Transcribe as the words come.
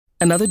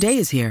Another day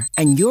is here,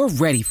 and you're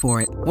ready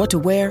for it. What to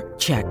wear?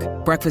 Check.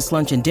 Breakfast,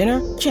 lunch, and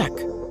dinner? Check.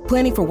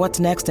 Planning for what's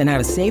next and how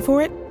to save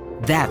for it?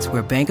 That's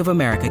where Bank of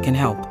America can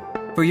help.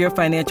 For your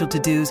financial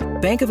to-dos,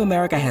 Bank of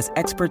America has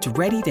experts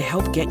ready to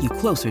help get you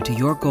closer to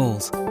your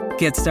goals.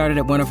 Get started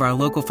at one of our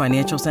local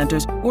financial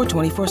centers or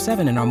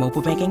 24/7 in our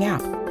mobile banking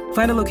app.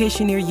 Find a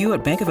location near you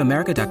at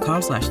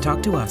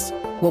bankofamerica.com/talktous.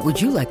 What would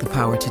you like the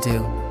power to do?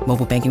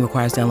 Mobile banking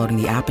requires downloading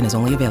the app and is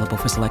only available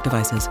for select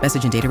devices.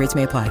 Message and data rates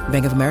may apply.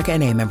 Bank of America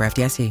N.A., member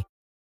FDIC.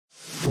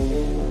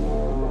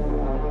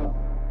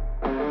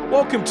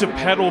 Welcome to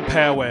Padel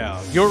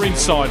Powwow, your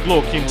inside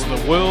look into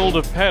the world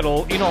of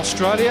paddle in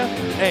Australia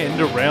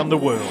and around the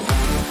world.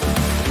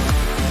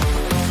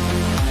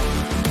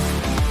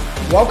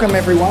 Welcome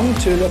everyone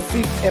to the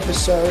 5th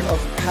episode of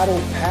Padel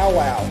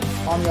Powwow.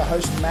 I'm your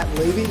host Matt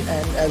Levy,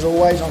 and as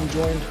always I'm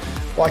joined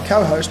by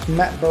co-host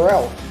Matt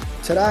Burrell.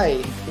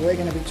 Today we're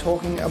going to be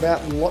talking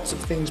about lots of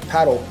things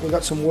paddle. We've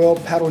got some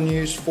world paddle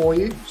news for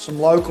you, some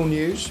local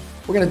news.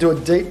 We're going to do a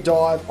deep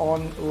dive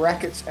on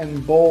rackets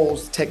and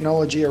balls,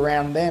 technology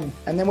around them.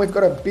 And then we've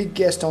got a big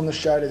guest on the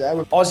show today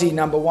with Aussie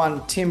number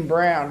one, Tim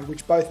Brown,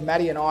 which both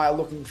Matty and I are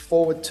looking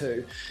forward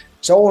to.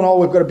 So all in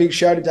all, we've got a big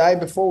show today.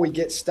 Before we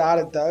get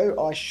started though,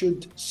 I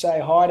should say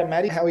hi to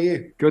Matty. How are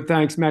you? Good,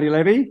 thanks, Matty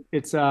Levy.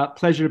 It's a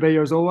pleasure to be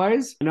here as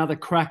always. Another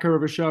cracker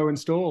of a show in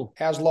store.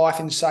 How's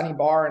life in sunny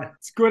Byron?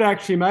 It's good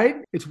actually, mate.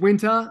 It's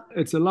winter.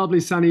 It's a lovely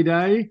sunny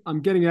day.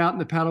 I'm getting out in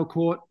the paddle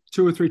court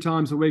 2 or 3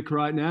 times a week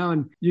right now.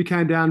 And you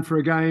came down for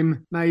a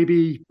game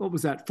maybe, 4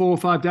 or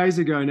 5 days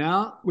ago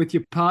now with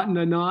your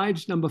partner,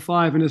 Nige, number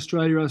 5 in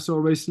Australia, I saw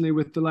recently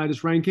with the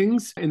latest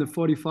rankings in the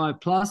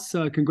 45 plus.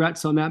 So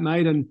congrats on that,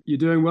 mate. And you're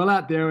doing well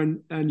out there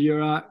and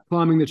you're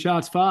climbing the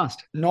charts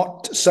fast.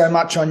 Not so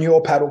much on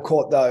your paddle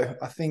court though.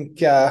 I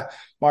think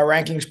my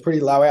ranking's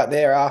pretty low out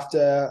there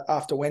after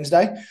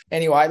Wednesday.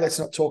 Anyway, let's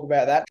not talk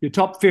about that. You're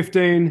top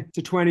 15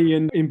 to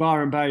 20 in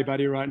Byron Bay,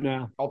 buddy, right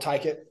now. I'll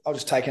take it. I'll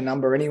just take a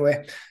number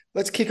anywhere.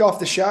 Let's kick off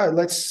the show.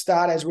 Let's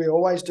start as we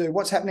always do.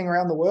 What's happening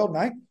around the world,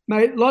 mate?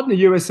 Mate, a lot in the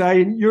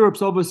USA.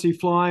 Europe's obviously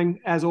flying,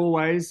 as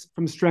always,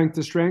 from strength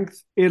to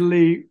strength.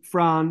 Italy,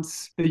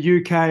 France, the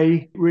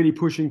UK really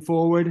pushing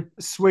forward.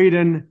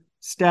 Sweden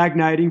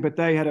stagnating, but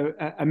they had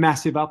a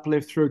massive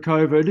uplift through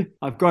COVID.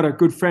 I've got a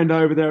good friend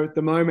over there at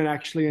the moment,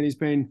 actually, and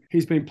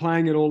he's been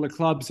playing at all the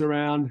clubs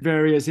around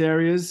various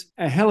areas.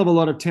 A hell of a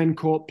lot of 10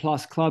 court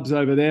plus clubs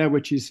over there,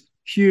 which is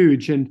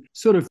huge, and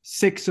sort of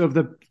 6 of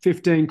the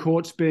 15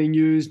 courts being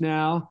used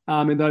now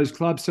in those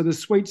clubs. So the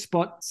sweet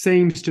spot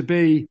seems to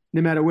be,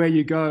 no matter where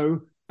you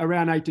go,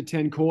 around 8 to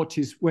 10 courts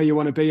is where you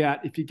want to be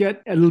at. If you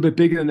get a little bit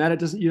bigger than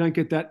that, you don't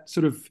get that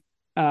sort of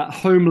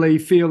homely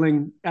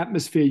feeling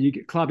atmosphere. You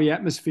get clubby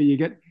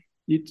atmosphere.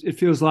 It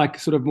feels like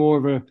sort of more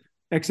of a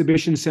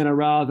exhibition center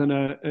rather than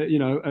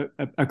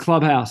a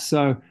clubhouse.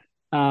 So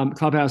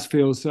clubhouse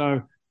feels.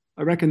 So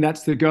I reckon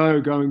that's the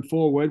going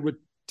forward with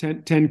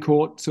 10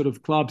 court sort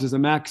of clubs as a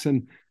max,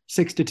 and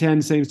 6 to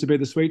 10 seems to be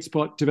the sweet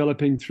spot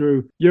developing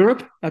through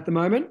Europe at the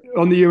moment.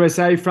 On the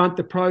USA front,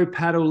 the Pro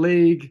Paddle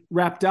League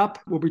wrapped up.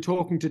 We'll be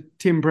talking to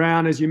Tim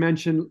Brown, as you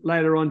mentioned,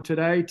 later on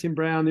today. Tim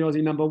Brown, the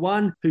Aussie number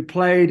one, who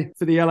played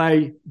for the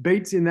LA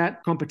Beats in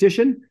that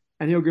competition.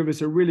 And he'll give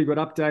us a really good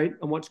update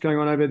on what's going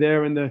on over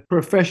there and the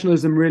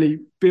professionalism really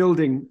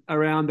building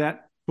around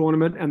that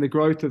tournament and the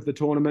growth of the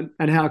tournament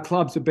and how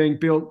clubs are being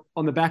built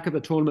on the back of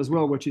the tournament as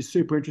well, which is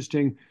super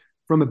interesting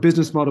from a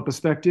business model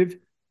perspective,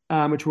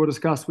 which we'll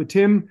discuss with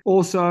Tim.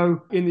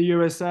 Also in the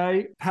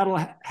USA, Paddle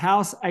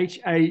House,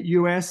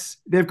 HAUS,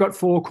 they've got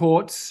 4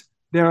 courts.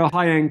 They're a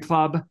high-end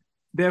club.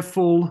 They're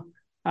full.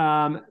 They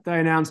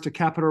announced a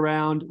capital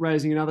round,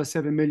 raising another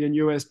 $7 million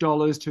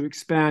to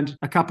expand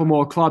a couple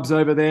more clubs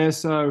over there.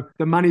 So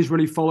the money's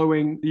really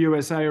following the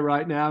USA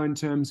right now in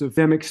terms of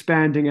them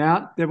expanding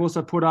out. They've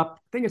also put up,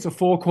 I think it's a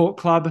 4-court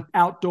club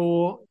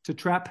outdoor to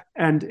trap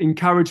and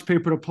encourage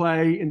people to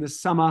play in the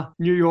summer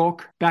New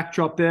York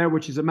backdrop there,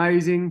 which is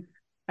amazing.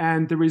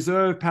 And the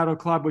Reserve Paddle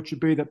Club, which would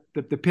be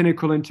the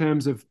pinnacle in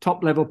terms of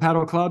top-level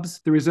paddle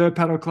clubs. The Reserve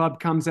Paddle Club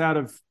comes out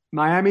of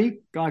Miami, a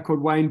guy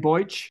called Wayne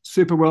Boych,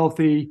 super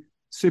wealthy,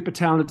 super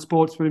talented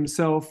sportsman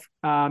himself.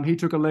 He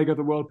took a leg of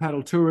the World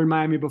Paddle Tour in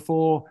Miami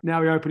before.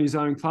 Now he opened his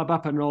own club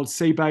up at an old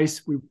sea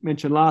base. We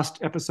mentioned last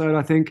episode,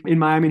 I think, in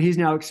Miami. And he's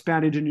now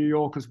expanded to New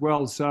York as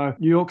well. So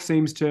New York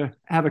seems to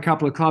have a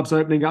couple of clubs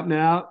opening up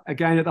now,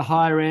 again at the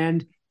higher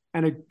end.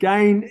 And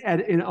again,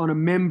 on a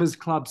members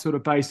club sort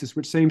of basis,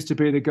 which seems to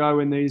be the go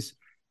in these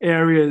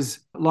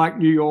areas like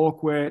New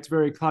York, where it's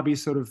very clubby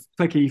sort of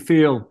clicky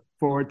feel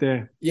for it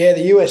there. Yeah,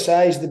 the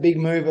USA is the big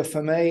mover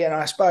for me. And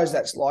I suppose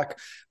that's like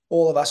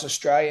all of us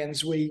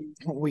Australians. We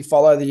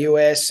follow the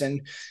US,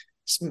 and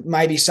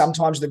maybe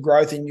sometimes the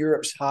growth in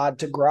Europe's hard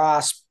to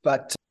grasp,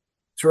 but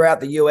throughout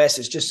the US,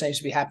 it just seems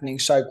to be happening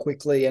so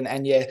quickly.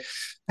 And yeah,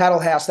 Paddle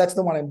House, that's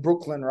the one in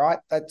Brooklyn, right?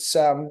 That's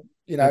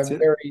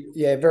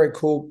very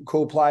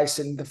cool place.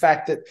 And the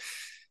fact that,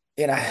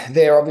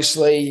 they're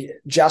obviously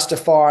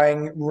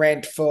justifying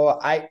rent for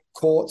 8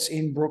 courts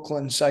in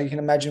Brooklyn. So you can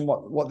imagine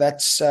what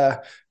that's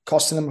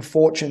costing them a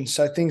fortune.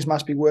 So things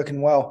must be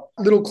working well.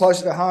 A little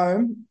closer to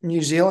home,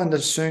 New Zealand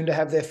is soon to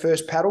have their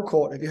first paddle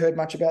court. Have you heard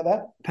much about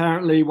that?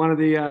 Apparently one of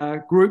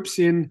the groups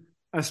in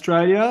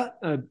Australia,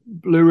 a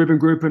Blue Ribbon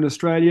group in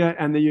Australia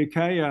and the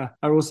UK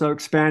are also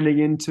expanding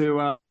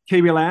into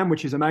Kiwi Lam,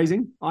 which is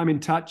amazing. I'm in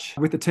touch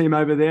with the team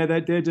over there.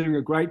 They're doing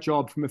a great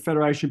job from a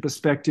federation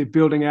perspective,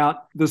 building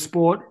out the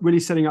sport, really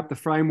setting up the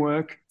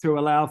framework to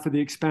allow for the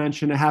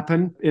expansion to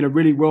happen in a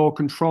really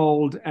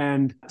well-controlled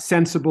and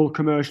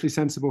commercially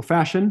sensible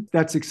fashion.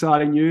 That's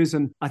exciting news.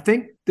 And I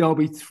think there'll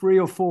be 3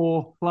 or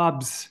 4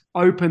 clubs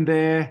open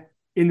there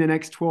in the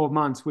next 12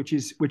 months, which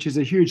is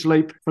a huge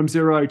leap from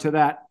zero to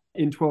that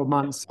in 12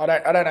 months. I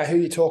don't know who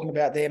you're talking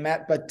about there,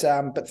 Matt, but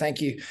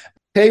thank you.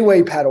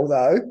 Kiwi Paddle,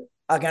 though,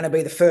 are going to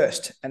be the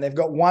first, and they've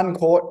got 1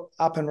 court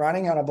up and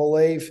running, and I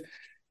believe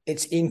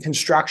it's in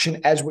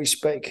construction as we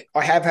speak.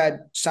 I have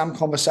had some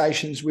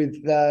conversations with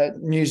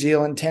New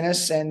Zealand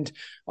Tennis, and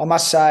I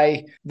must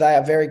say they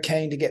are very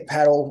keen to get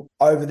paddle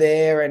over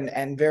there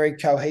and very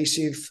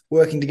cohesive,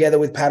 working together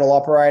with paddle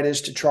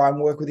operators to try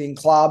and work within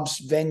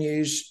clubs,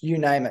 venues, you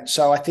name it.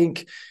 So I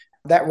think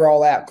that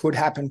rollout could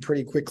happen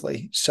pretty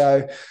quickly.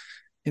 So,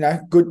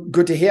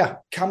 good to hear.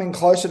 Coming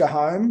closer to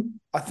home,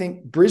 I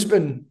think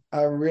Brisbane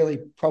are really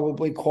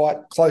probably quite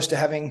close to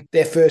having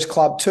their first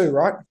club too,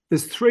 right?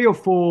 There's 3 or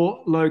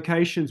 4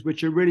 locations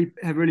which have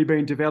really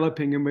been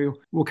developing, and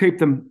we'll keep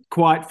them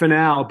quiet for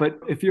now. But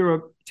if you're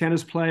a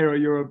tennis player or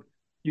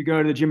you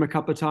go to the gym a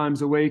couple of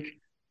times a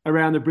week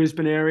around the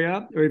Brisbane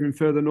area or even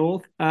further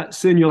north,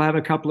 soon you'll have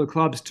a couple of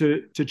clubs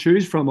to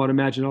choose from, I'd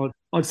imagine.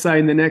 I'd say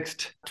in the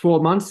next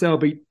 12 months, there'll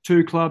be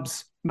 2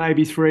 clubs,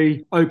 maybe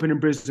 3 open in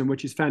Brisbane,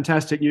 which is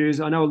fantastic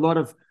news. I know a lot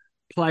of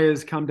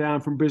players come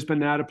down from Brisbane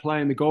now to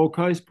play in the Gold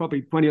Coast,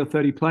 probably 20 or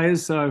 30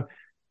 players. So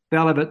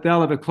they'll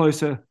have a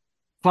closer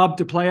club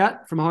to play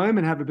at from home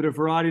and have a bit of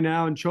variety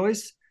now and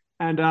choice.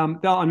 And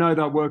I know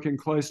they're working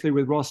closely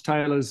with Ross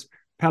Taylor's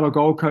Paddle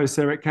Gold Coast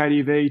there at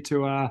KDV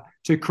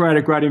to create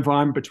a great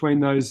environment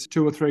between those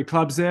 2 or 3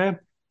 clubs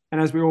there.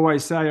 And as we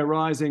always say, a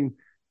rising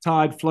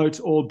tide floats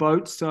all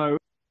boats. So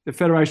the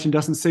Federation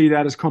doesn't see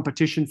that as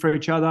competition for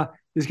each other.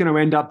 There's going to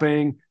end up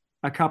being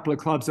a couple of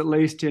clubs at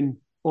least in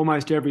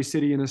almost every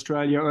city in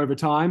Australia over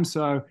time.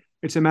 So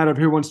it's a matter of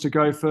who wants to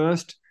go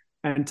first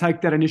and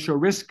take that initial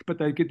risk, but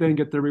they then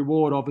get the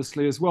reward,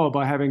 obviously, as well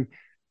by having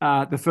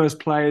the first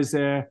players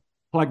there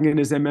plugging in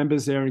as their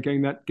members there and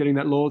getting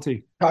that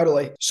loyalty.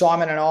 Totally.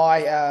 Simon and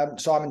I,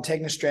 Simon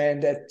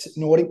Tegnerstrand at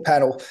Nordic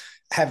Paddle,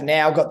 have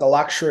now got the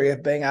luxury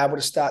of being able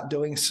to start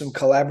doing some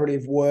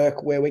collaborative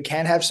work where we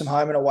can have some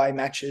home and away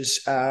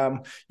matches,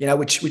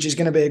 which is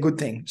going to be a good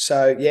thing.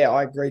 So, yeah,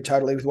 I agree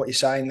totally with what you're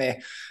saying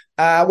there.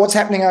 What's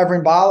happening over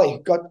in Bali?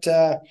 Got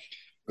a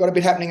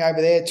bit happening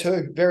over there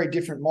too. Very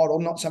different model,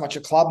 not so much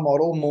a club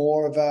model,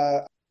 more of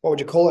what would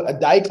you call it? A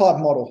day club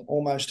model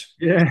almost.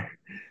 Yeah.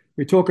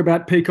 We talk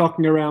about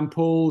peacocking around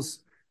pools.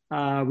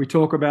 We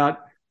talk about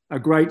a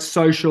great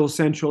social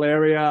central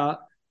area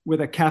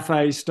with a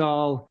cafe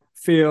style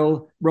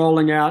feel,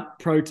 rolling out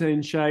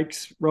protein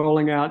shakes,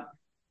 rolling out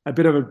a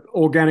bit of an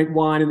organic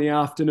wine in the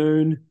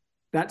afternoon,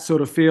 that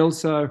sort of feel.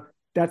 So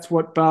that's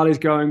what Bali's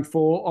going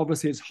for.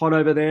 Obviously, it's hot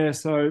over there,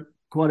 so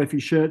quite a few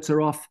shirts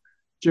are off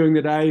during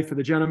the day for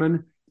the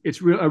gentlemen.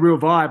 It's a real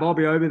vibe. I'll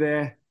be over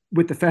there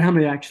with the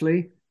family,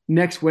 actually,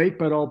 next week,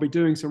 but I'll be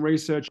doing some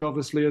research,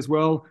 obviously, as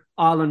well.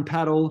 Island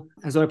Paddle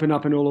has opened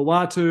up in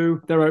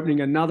Uluwatu. They're opening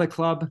another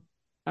club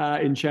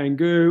in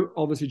Canggu.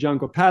 Obviously,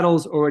 Jungle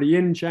Paddle's already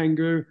in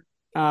Canggu,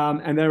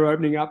 and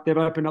they've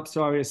opened up,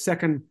 a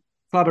second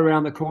club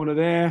around the corner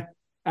there.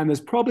 And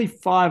there's probably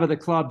 5 other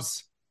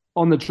clubs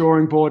on the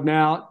drawing board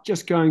now,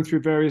 just going through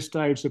various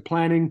stages of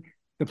planning.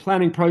 The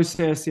planning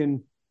process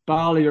in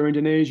Bali or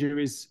Indonesia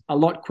is a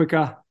lot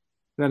quicker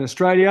than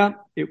Australia.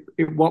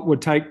 What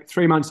would take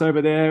 3 months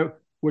over there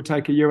would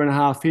take a year and a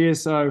half here.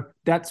 So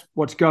that's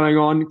what's going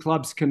on.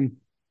 Clubs can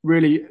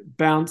really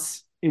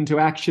bounce into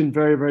action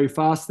very, very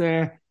fast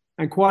there.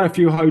 And quite a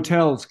few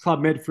hotels, Club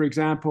Med, for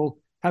example,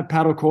 have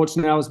paddle courts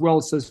now as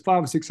well. So there's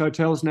 5 or 6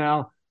 hotels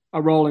now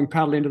are rolling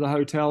paddle into the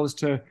hotels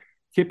to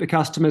keep the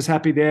customers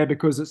happy there,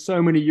 because it's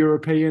so many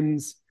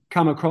Europeans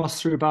come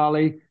across through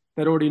Bali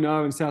that already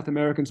know, and South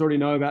Americans already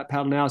know about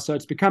paddle now. So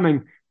it's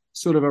becoming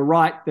sort of a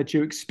right that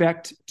you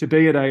expect to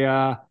be at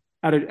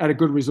a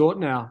good resort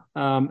now.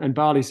 And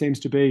Bali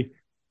seems to be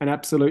an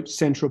absolute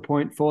central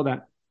point for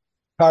that.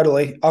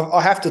 Totally.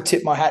 I have to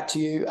tip my hat to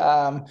you,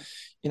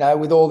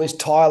 with all this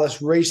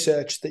tireless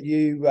research that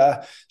you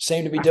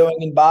seem to be doing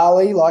in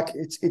Bali. Like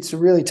it's a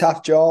really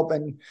tough job,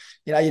 and,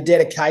 your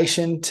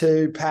dedication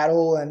to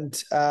paddle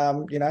and,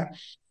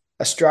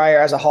 Australia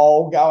as a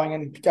whole,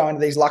 going to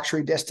these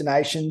luxury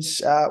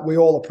destinations. We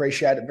all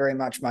appreciate it very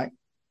much, mate.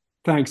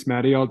 Thanks,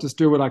 Matty. I'll just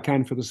do what I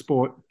can for the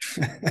sport.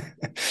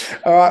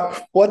 All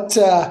right.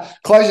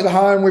 Closer to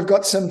home, we've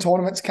got some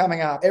tournaments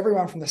coming up.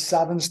 Everyone from the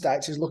southern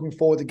states is looking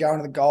forward to going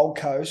to the Gold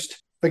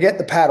Coast. Forget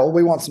the paddle.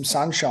 We want some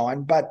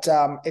sunshine, but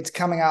it's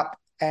coming up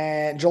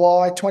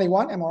July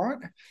 21. Am I right?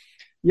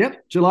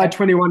 Yep. July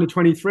 21 to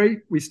 23.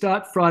 We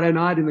start Friday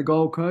night in the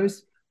Gold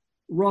Coast.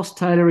 Ross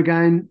Taylor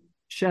again,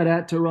 shout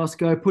out to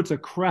Roscoe, puts a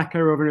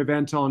cracker of an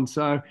event on.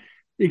 So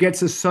he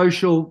gets a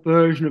social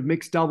version of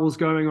mixed doubles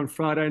going on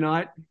Friday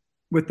night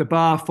with the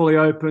bar fully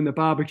open, the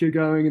barbecue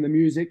going, and the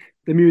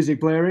music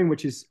blaring,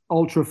 which is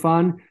ultra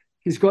fun.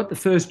 He's got the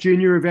first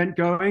junior event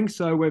going,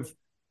 so we've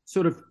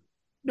sort of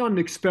not an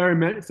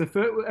experiment. It's the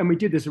first, and we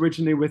did this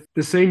originally with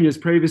the seniors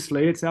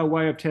previously. It's our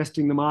way of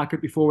testing the market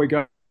before we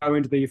go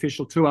into the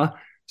official tour.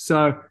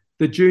 So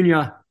the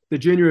junior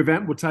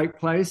event will take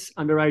place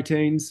under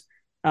 18s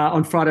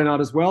on Friday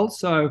night as well.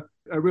 So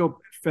a real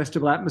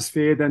festival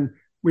atmosphere. Then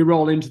we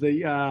roll into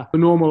the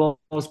normal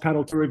Oz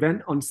Paddle Tour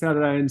event on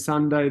Saturday and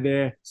Sunday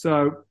there.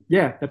 So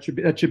yeah, that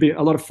should be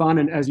a lot of fun.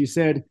 And as you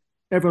said,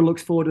 everyone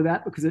looks forward to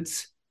that because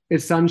it's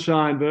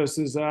sunshine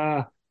versus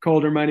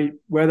cold and rainy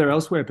weather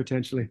elsewhere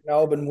potentially.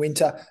 Melbourne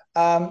winter.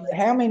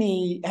 How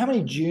many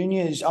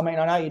juniors? I mean,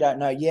 I know you don't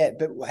know yet,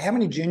 but how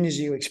many juniors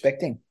are you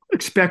expecting?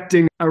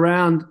 Expecting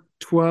around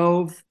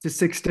 12 to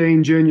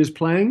 16 juniors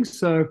playing.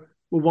 So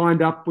we'll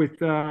wind up with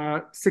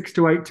 6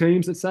 to 8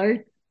 teams, let's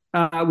say,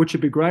 which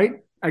would be great.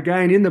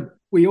 Again,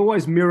 we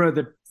always mirror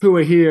the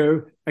tour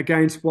here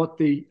against what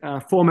the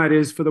format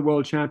is for the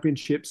World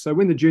Championships. So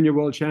in the Junior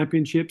World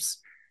Championships,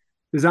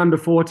 there's under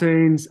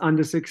 14s,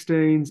 under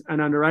 16s,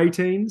 and under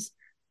 18s.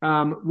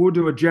 We'll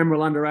do a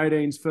general under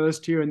 18s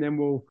first here, and then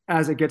we'll,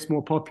 as it gets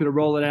more popular,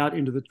 roll it out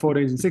into the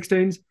 14s and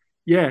 16s.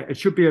 Yeah, it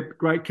should be a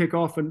great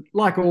kickoff. And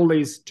like all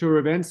these tour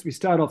events, we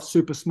start off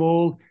super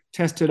small,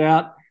 test it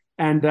out,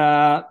 and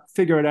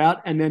figure it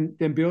out, and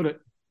then build it.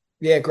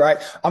 Yeah, great.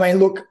 I mean,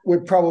 look,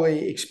 we're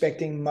probably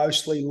expecting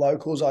mostly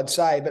locals, I'd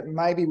say, but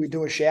maybe we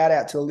do a shout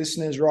out to the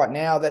listeners right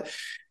now that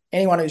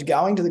anyone who's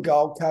going to the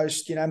Gold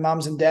Coast,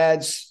 mums and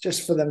dads,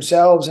 just for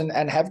themselves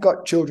and have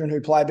got children who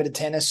play a bit of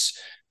tennis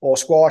or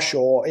squash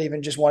or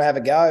even just want to have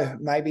a go,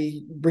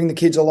 maybe bring the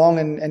kids along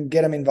and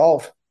get them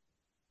involved.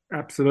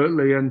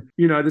 Absolutely. And,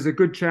 there's a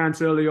good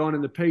chance early on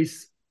in the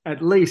piece,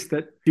 at least,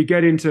 that if you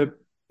get into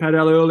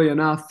Padel early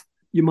enough,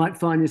 you might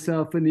find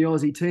yourself in the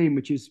Aussie team,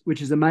 which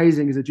is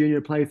amazing as a junior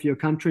to play for your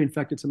country. In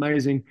fact, it's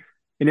amazing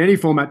in any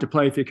format to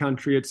play for your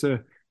country. It's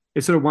sort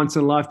of once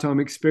in a lifetime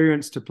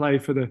experience to play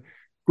for the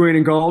green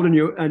and gold,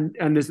 and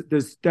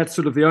there's that's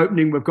sort of the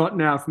opening we've got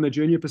now from the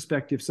junior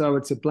perspective. So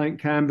it's a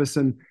blank canvas,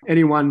 and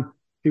anyone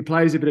who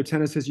plays a bit of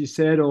tennis, as you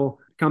said, or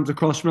comes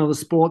across from another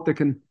sport that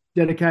can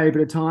dedicate a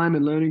bit of time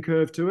and learning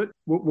curve to it,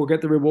 we'll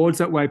get the rewards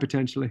that way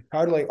potentially.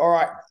 Totally. All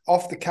right,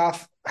 off the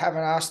cuff,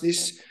 haven't asked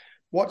this.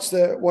 What's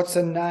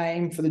the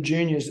name for the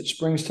juniors that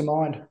springs to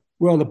mind?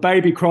 Well, the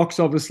baby crocs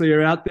obviously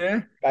are out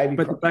there,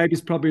 but the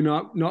baby's probably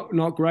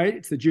not great.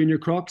 It's the junior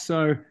croc.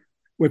 So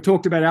we've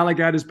talked about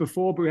alligators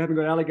before, but we haven't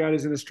got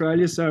alligators in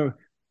Australia. So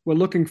we're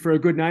looking for a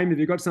good name. Have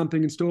you got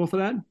something in store for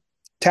that?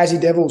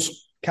 Tassie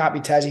Devils. Can't be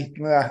Tassie.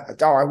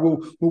 All right,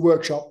 we'll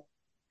workshop.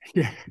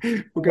 Yeah,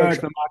 we'll go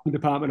to the marketing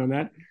department on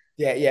that.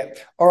 Yeah.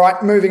 All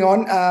right, moving on.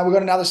 We've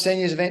got another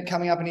seniors event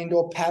coming up in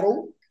indoor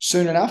paddle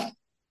soon enough.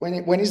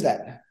 When is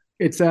that?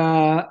 It's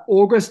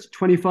August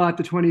 25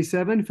 to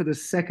 27 for the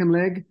second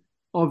leg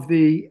of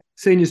the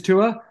seniors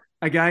tour.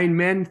 Again,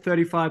 men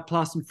 35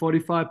 plus and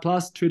 45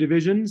 plus, 2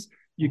 divisions.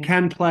 You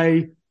can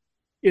play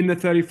in the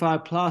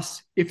 35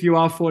 plus if you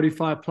are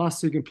 45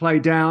 plus, so you can play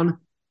down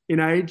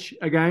in age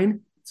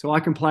again. So I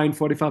can play in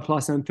 45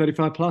 plus and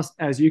 35 plus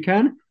as you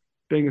can,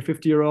 being a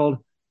 50-year-old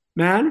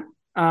man.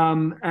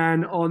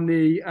 And on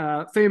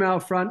the female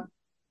front,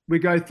 we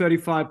go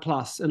 35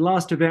 plus. And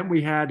last event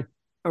we had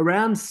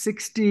around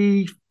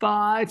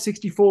 64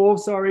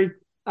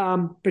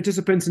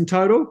 participants in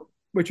total,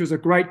 which was a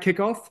great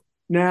kickoff.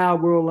 Now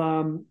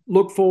we'll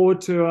look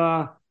forward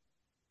to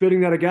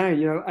building that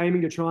again,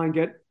 aiming to try and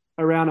get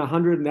around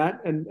 100 in that,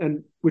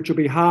 and which will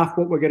be half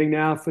what we're getting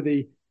now for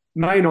the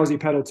main Aussie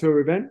Paddle Tour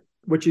event,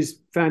 which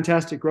is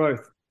fantastic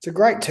growth. It's a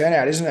great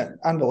turnout, isn't it?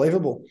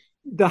 Unbelievable.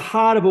 The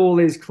heart of all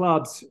these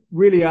clubs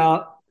really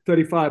are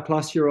 35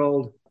 plus year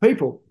old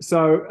people.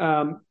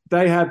 So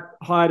they have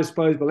higher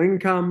disposable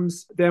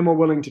incomes. They're more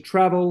willing to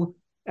travel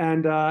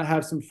and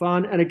have some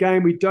fun. And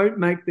again, we don't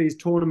make these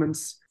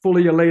tournaments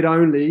fully elite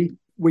only.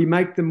 We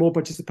make them more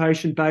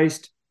participation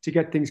based to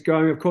get things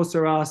going. Of course,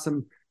 there are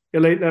some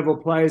elite level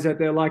players out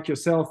there like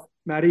yourself,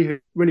 Maddie, who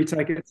really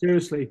take it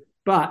seriously.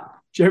 But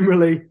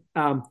generally,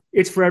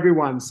 it's for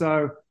everyone.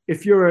 So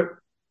if you're an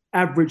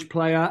average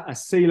player, a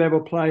C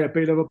level player, a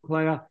B level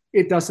player,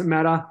 it doesn't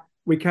matter.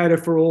 We cater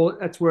for all.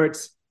 That's where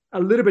it's a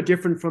little bit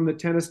different from the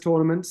tennis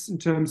tournaments in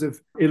terms of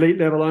elite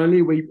level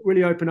only. We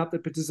really open up the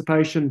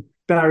participation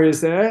barriers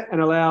there and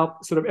allow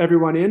sort of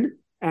everyone in.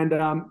 And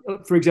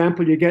for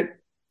example, you get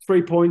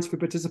 3 points for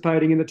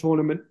participating in the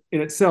tournament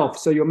in itself.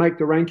 So you'll make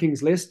the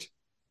rankings list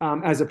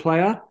as a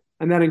player,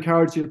 and that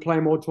encourages you to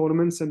play more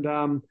tournaments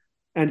and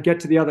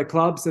get to the other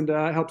clubs and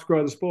helps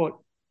grow the sport.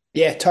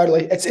 Yeah,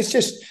 totally. It's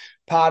just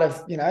part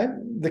of,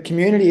 the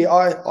community.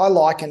 I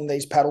liken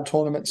these paddle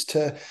tournaments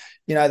to,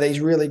 these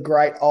really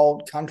great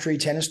old country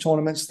tennis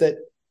tournaments that,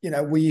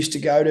 we used to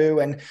go to,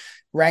 and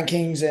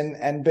rankings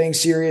and being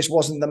serious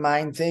wasn't the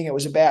main thing. It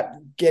was about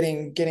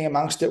getting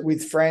amongst it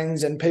with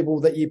friends and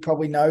people that you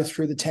probably know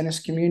through the tennis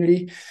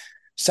community.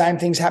 same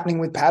thing's happening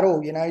with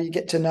paddle. You know, you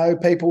get to know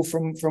people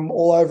from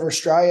all over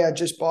Australia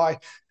just by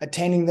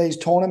attending these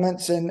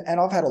tournaments, and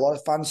I've had a lot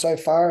of fun so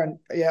far. And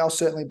yeah, I'll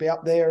certainly be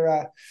up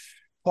there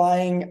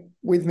playing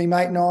with me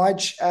mate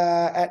Nige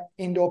at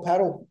indoor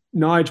paddle.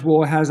 Nige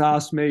War has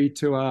asked me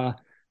to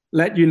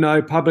let you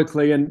know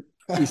publicly, and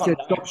he said,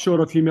 stop short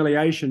of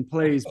humiliation,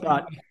 please.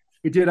 But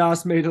he did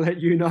ask me to let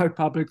you know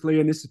publicly,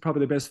 and this is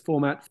probably the best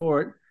format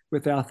for it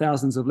with our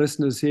thousands of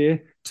listeners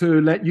here, to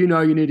let you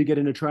know you need to get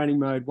into training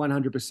mode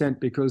 100%,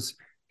 because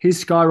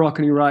he's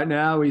skyrocketing right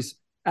now. He's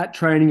at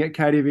training at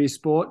KTV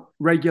Sport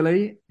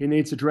regularly. He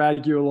needs to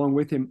drag you along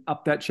with him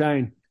up that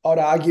chain. I'd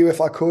argue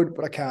if I could,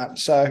 but I can't.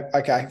 So,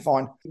 okay,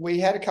 fine. We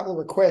had a couple of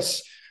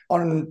requests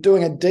on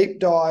doing a deep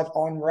dive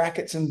on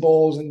rackets and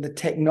balls and the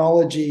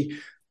technology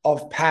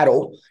of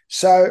paddle.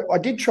 So I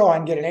did try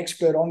and get an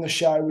expert on the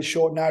show with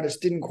short notice.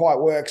 Didn't quite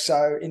work.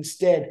 So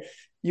instead,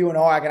 you and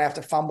I are going to have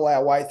to fumble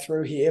our way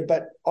through here.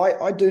 But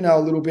I do know a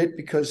little bit,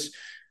 because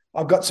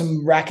I've got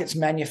some rackets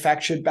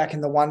manufactured back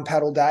in the one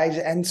paddle days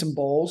and some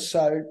balls.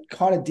 So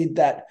kind of did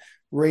that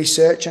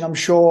research, and I'm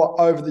sure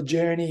over the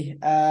journey,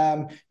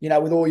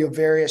 with all your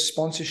various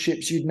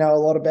sponsorships, you'd know a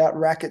lot about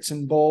rackets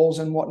and balls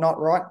and whatnot,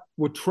 right?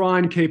 We'll try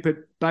and keep it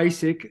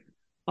basic.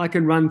 I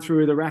can run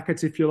through the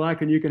rackets if you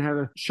like, and you can have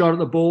a shot at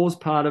the balls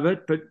part of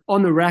it. But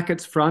on the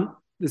rackets front,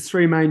 there's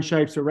three main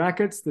shapes of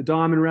rackets: the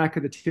diamond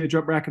racket, the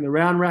teardrop racket, and the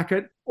round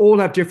racket. All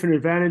have different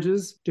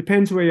advantages.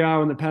 Depends where you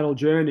are on the paddle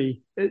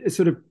journey. It's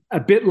sort of a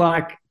bit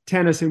like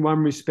tennis in one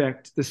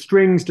respect. The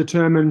strings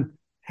determine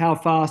how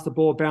fast the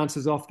ball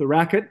bounces off the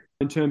racket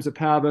in terms of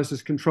power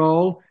versus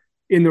control.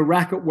 In the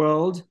racket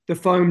world, the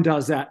foam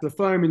does that. The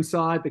foam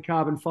inside, the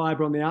carbon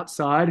fiber on the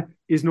outside,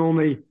 is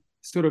normally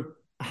sort of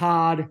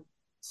hard,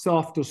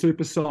 soft, or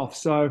super soft.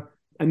 So,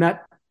 and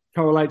that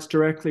correlates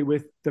directly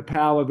with the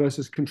power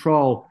versus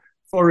control.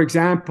 For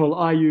example,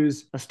 I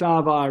use a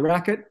Starvire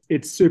racket.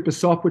 It's super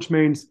soft, which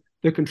means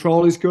the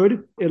control is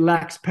good. It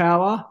lacks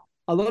power.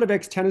 A lot of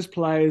ex-tennis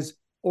players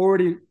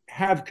already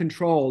have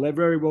control. They're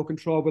very well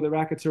controlled with the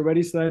rackets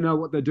already, so they know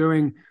what they're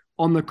doing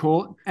on the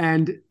court,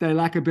 and they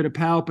lack a bit of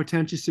power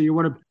potential, so you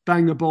want to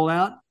bang the ball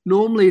out.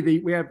 Normally,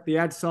 we have the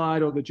ad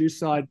side or the juice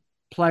side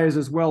players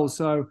as well.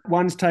 So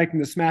one's taking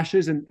the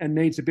smashes and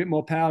needs a bit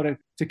more power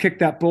to kick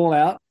that ball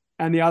out,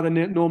 and the other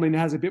normally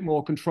has a bit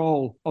more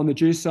control on the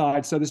juice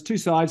side. So there's two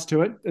sides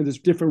to it, and there's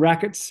different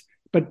rackets,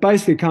 but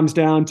basically it comes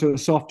down to a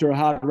soft or a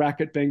hard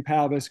racket being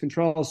power versus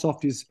control.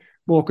 Soft is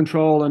more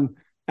control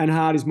and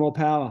hard is more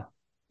power.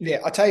 Yeah,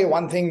 I'll tell you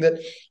one thing that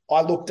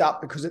I looked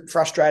up because it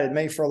frustrated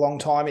me for a long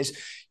time is,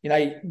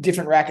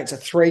 different rackets are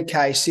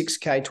 3K,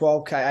 6K,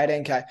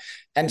 12K, 18K.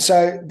 And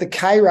so the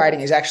K rating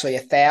is actually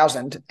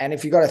 1,000. And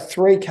if you've got a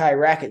 3K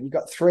racket, you've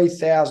got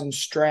 3,000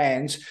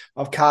 strands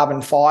of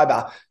carbon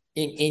fiber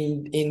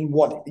in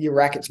what your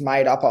racket's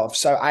made up of.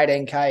 So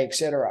 18K,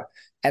 etc.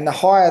 And the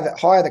higher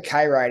the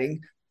K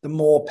rating, the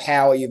more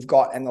power you've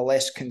got and the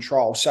less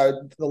control.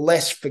 So the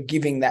less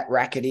forgiving that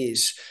racket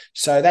is.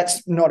 So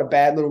that's not a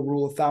bad little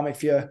rule of thumb.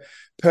 If you're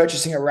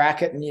purchasing a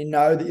racket and you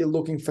know that you're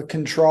looking for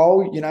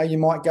control, you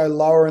might go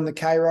lower in the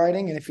K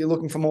rating. And if you're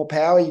looking for more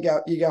power, you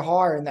go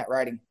higher in that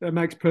rating. That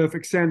makes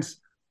perfect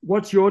sense.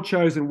 What's your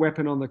chosen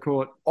weapon on the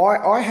court?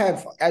 I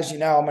have, as you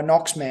know, I'm a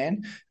Knox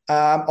man.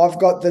 I've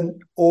got the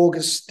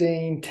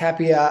Augustine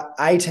Tapia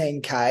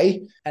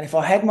 18K. And if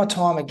I had my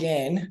time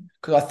again,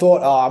 because I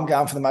thought, I'm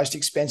going for the most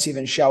expensive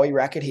and showy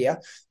racket here.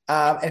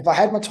 If I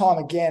had my time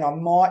again, I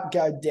might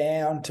go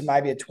down to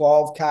maybe a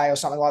 12K or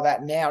something like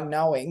that now,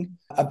 knowing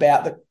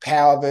about the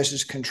power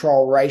versus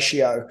control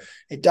ratio.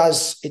 It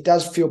does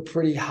feel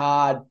pretty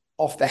hard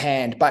off the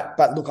hand, but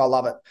look, I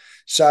love it.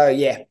 So,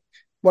 yeah.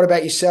 What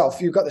about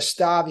yourself? You've got the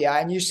Starvia,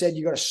 and you said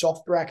you got a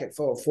soft racket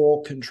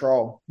for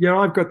control. Yeah,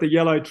 I've got the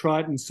yellow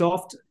Triton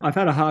soft. I've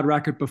had a hard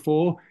racket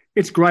before.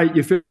 It's great.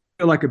 You feel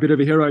like a bit of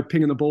a hero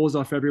pinging the balls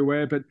off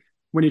everywhere, but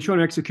when you're trying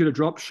to execute a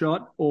drop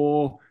shot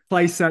or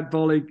place that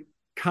volley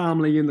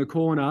calmly in the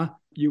corner,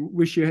 you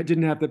wish you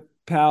didn't have the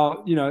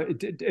power.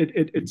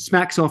 It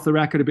smacks off the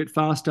racket a bit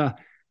faster,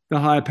 the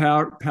higher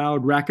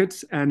powered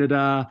rackets, and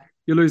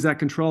you lose that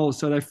control.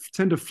 So they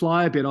tend to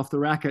fly a bit off the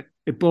racket.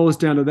 It boils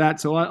down to that.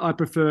 So I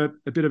prefer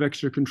a bit of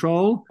extra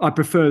control. I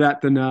prefer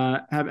that than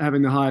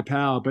having the higher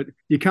power. But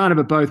you can't have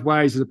it both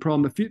ways is a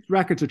problem. The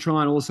rackets are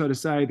trying also to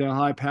say they're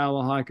high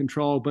power, high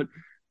control. But at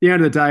the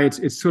end of the day,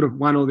 it's sort of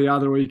one or the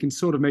other, or you can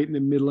sort of meet in the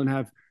middle and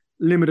have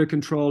limited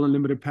control and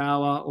limited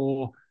power,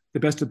 or the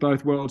best of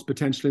both worlds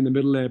potentially in the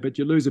middle there. But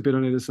you lose a bit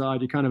on either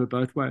side. You can't have it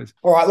both ways.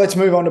 All right, let's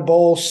move on to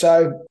balls.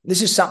 So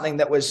this is something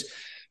that was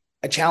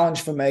a challenge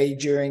for me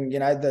during,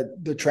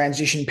 the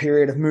transition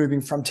period of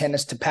moving from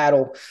tennis to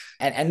paddle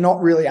and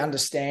not really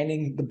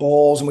understanding the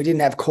balls, and we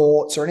didn't have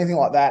courts or anything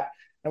like that.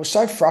 And it was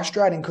so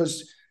frustrating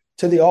because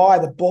to the eye,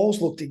 the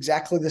balls looked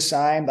exactly the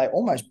same. They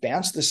almost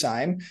bounced the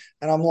same.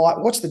 And I'm like,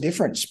 what's the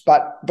difference?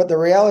 But the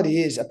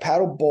reality is a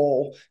paddle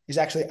ball is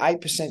actually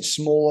 8%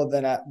 smaller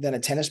than a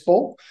tennis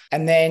ball.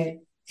 And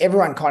then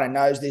everyone kind of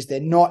knows this. They're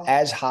not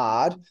as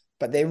hard,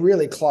 but they're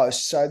really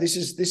close. So this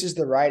is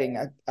the rating.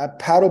 A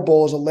paddle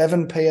ball is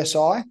 11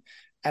 PSI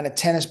and a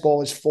tennis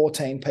ball is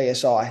 14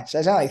 psi. So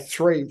there's only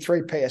three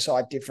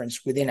psi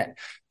difference within it.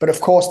 But of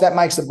course, that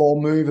makes the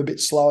ball move a bit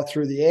slower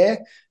through the air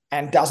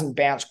and doesn't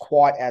bounce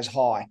quite as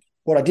high.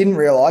 What I didn't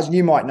realize, and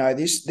you might know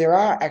this, there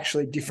are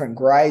actually different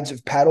grades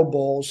of paddle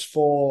balls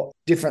for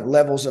different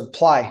levels of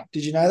play.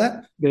 Did you know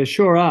that? There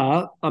sure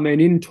are. I mean,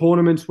 in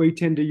tournaments, we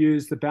tend to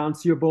use the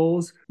bouncier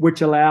balls,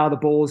 which allow the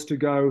balls to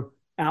go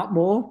out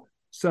more.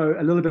 So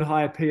a little bit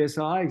higher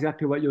PSI,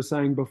 exactly what you were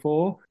saying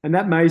before. And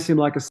that may seem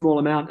like a small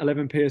amount,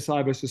 11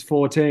 PSI versus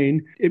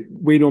 14.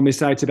 We normally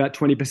say it's about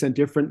 20%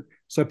 different.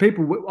 So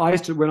people, I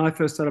used to, when I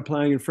first started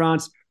playing in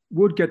France,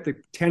 would get the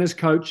tennis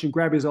coach and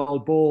grab his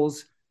old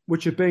balls,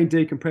 which have been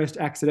decompressed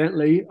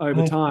accidentally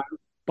over time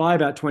by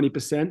about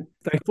 20%.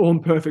 They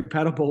form perfect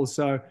paddle balls.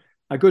 So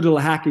a good little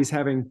hack is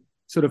having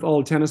sort of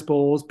old tennis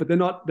balls, but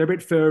they're a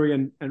bit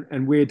furry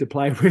and weird to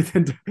play with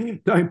and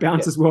don't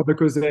bounce as well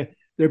because they're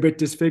a bit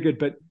disfigured.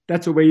 But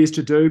that's what we used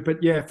to do.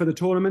 But yeah, for the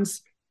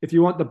tournaments, if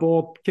you want the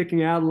ball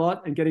kicking out a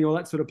lot and getting all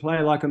that sort of play,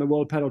 like on the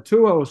World Padel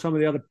Tour or some of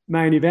the other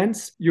main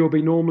events, you'll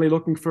be normally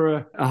looking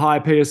for a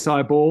higher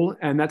PSI ball,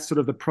 and that's sort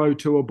of the Pro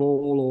Tour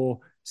ball, or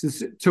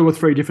since 2 or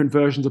 3 different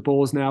versions of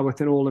balls now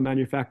within all the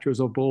manufacturers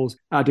of balls,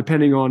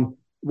 depending on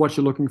what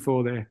you're looking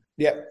for there.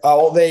 Yeah.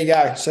 Oh, well, there you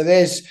go. So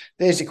there's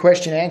your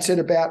question answered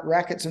about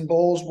rackets and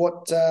balls.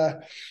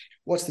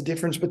 What's the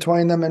difference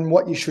between them and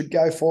what you should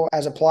go for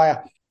as a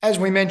player? As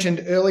we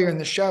mentioned earlier in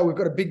the show, we've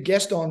got a big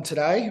guest on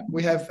today.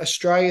 We have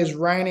Australia's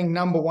reigning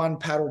 #1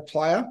 paddle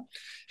player.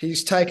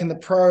 He's taken the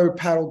Pro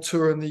Padel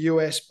Tour in the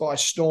US by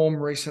storm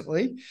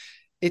recently.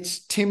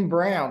 It's Tim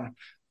Brown.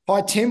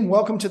 Hi, Tim.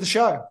 Welcome to the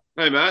show.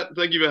 Hey, Matt.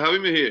 Thank you for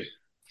having me here.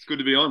 It's good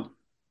to be on.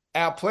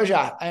 Our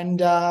pleasure. And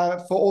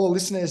for all the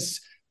listeners,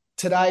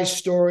 today's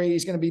story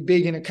is going to be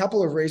big in a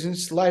couple of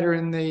reasons. Later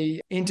in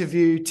the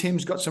interview,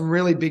 Tim's got some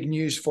really big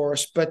news for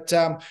us. But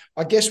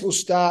I guess we'll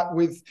start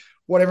with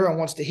what everyone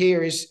wants to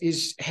hear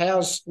is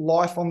how's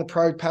life on the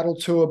Pro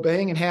Padel Tour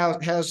being, and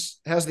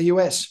how's the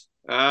US?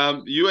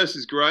 The US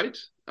is great.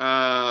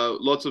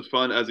 Lots of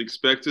fun as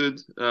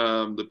expected.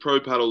 The Pro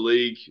Padel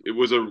League, it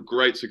was a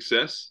great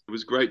success. It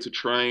was great to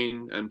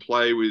train and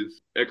play with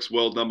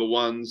ex-world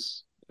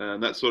 #1s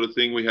and that sort of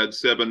thing. We had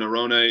Seba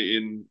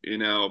Narone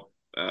in our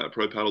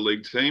Pro Padel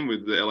League team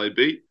with the LA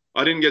Beat.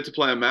 I didn't get to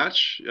play a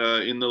match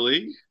in the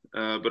league,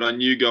 but I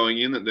knew going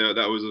in that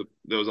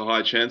there was a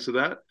high chance of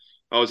that.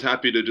 I was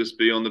happy to just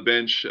be on the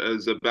bench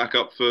as a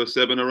backup for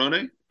Seba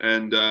Narone,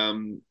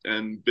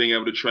 and being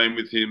able to train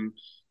with him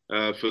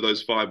for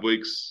those 5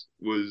 weeks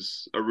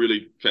was a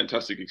really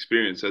fantastic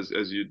experience,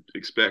 as you'd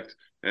expect.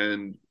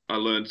 And I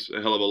learned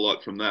a hell of a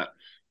lot from that.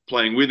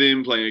 Playing with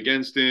him, playing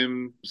against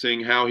him,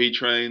 seeing how he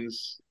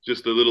trains,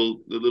 just the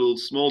little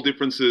small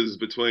differences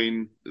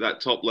between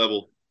that top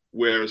level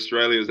where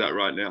Australia is at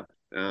right now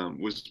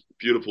was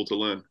beautiful to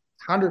learn.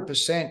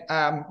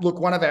 100%. Look,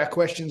 one of our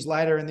questions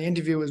later in the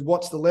interview is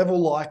what's the level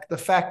like? The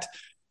fact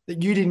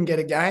that you didn't get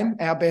a game,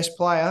 our best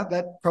player,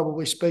 that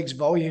probably speaks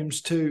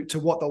volumes to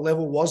what the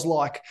level was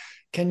like.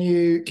 Can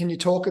you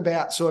talk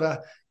about sort of,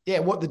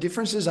 what the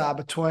differences are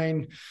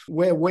between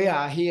where we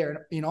are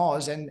here in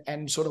Oz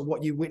and sort of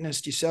what you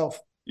witnessed yourself?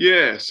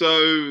 Yeah,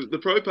 so the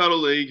Pro Padel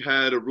League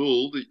had a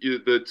rule that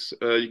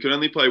you could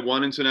only play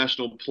one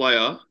international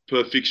player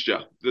per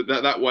fixture.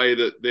 That way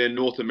that their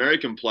North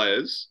American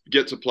players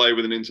get to play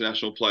with an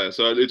international player.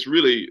 So it's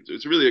really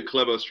a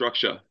clever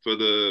structure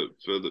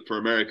for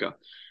America.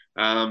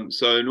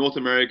 So North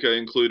America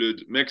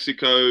included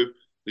Mexico,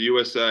 the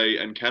USA,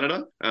 and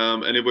Canada.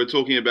 And if we're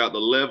talking about the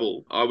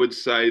level, I would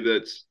say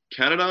that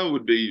Canada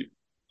would be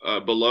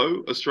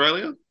below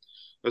Australia.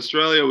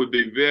 Australia would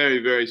be very,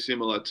 very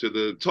similar to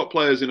the top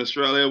players in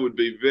Australia would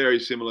be very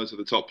similar to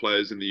the top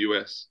players in the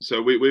US.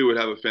 So we would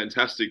have a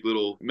fantastic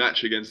little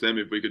match against them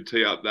if we could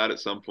tee up that at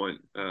some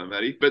point,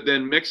 Maddie. But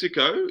then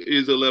Mexico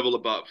is a level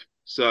above.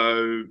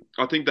 So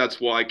I think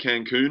that's why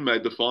Cancun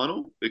made the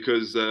final,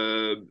 because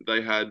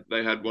they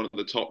had one of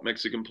the top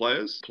Mexican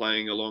players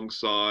playing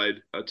alongside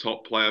a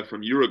top player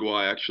from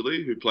Uruguay,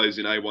 actually, who plays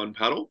in A1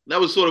 paddle. That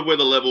was sort of where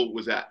the level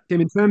was at.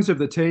 Tim, in terms of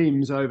the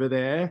teams over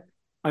there,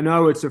 I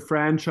know it's a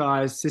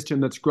franchise system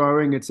that's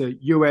growing. It's a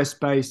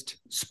US-based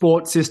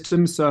sports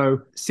system.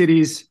 So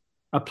cities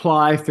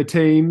apply for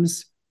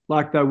teams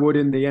like they would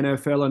in the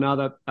NFL and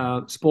other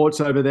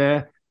sports over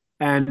there.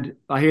 And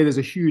I hear there's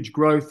a huge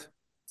growth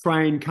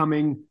train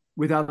coming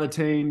with other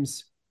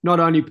teams, not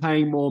only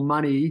paying more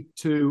money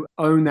to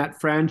own that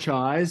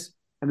franchise,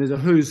 and there's a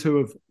who's who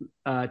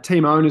of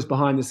team owners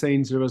behind the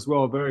scenes who are as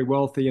well very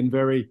wealthy and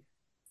very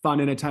fun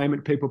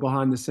entertainment people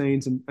behind the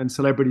scenes and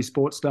celebrity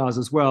sports stars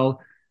as well.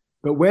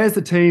 But where do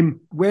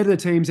the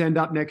teams end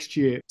up next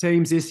year?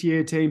 Teams this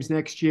year, teams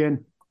next year,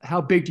 and how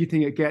big do you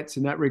think it gets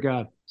in that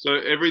regard? So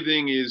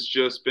everything is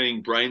just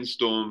being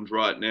brainstormed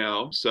right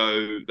now.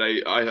 So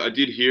I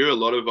did hear a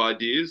lot of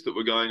ideas that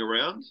were going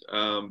around,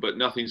 but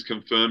nothing's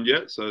confirmed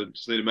yet. So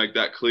just need to make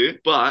that clear.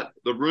 But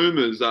the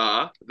rumors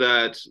are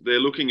that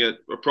they're looking at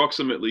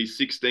approximately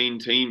 16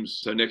 teams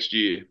so next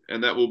year,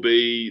 and they'll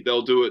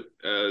do it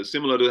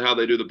similar to how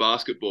they do the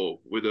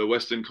basketball with a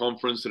Western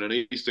Conference and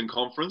an Eastern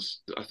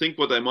Conference. I think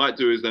what they might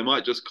do is they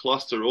might just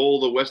cluster all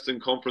the Western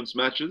Conference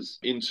matches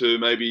into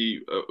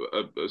maybe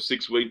a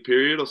 6-week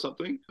period or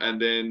something,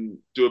 and then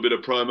do a bit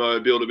of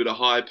promo, build a bit of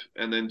hype,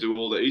 and then do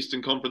all the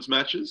Eastern Conference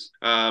matches,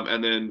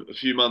 and then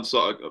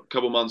a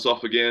couple months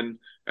off again,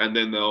 and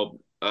then they'll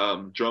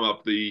drum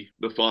up the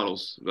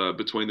finals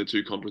between the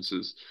two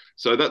conferences.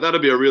 So that'll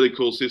be a really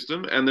cool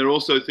system. And they're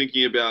also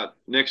thinking about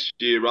next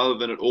year, rather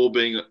than it all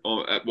being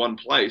at one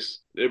place,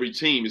 every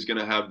team is going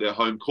to have their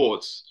home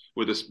courts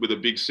with a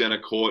big center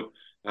court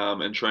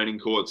and training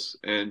courts.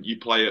 And you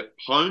play at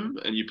home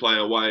and you play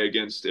away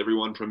against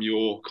everyone from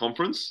your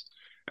conference.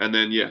 And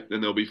then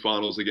there'll be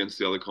finals against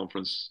the other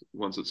conference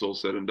once it's all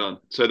said and done.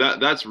 So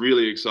that's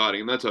really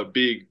exciting. And that's a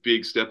big,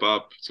 big step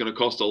up. It's going to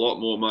cost a lot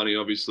more money,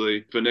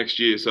 obviously, for next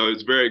year. So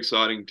it's very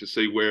exciting to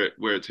see where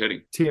it's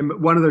heading. Tim,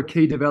 one of the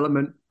key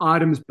development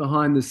items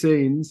behind the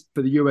scenes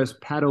for the US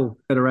Padel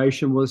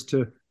Federation was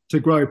to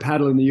grow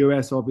padel in the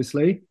US,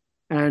 obviously.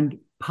 And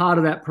part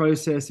of that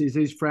process is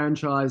these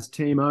franchise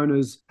team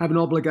owners have an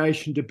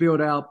obligation to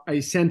build out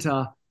a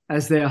center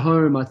as their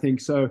home, I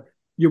think. So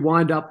you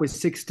wind up with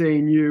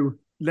 16 new,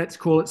 let's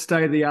call it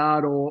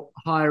state-of-the-art or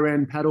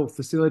higher-end padel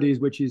facilities,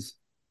 which is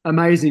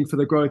amazing for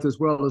the growth as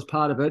well as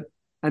part of it.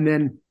 And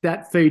then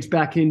that feeds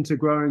back into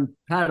growing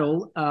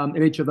padel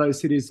in each of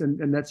those cities.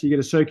 And that's, you get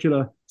a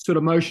circular sort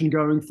of motion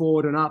going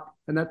forward and up.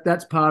 And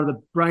that's part of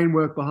the brain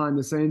work behind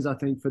the scenes, I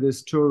think, for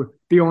this tour,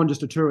 beyond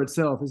just a tour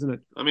itself, isn't it?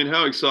 I mean,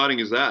 how exciting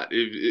is that?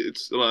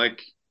 It's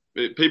like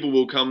people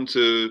will come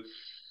to,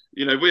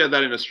 if we had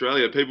that in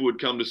Australia, people would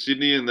come to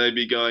Sydney and they'd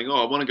be going,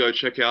 I want to go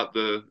check out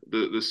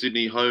the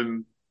Sydney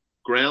home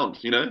ground,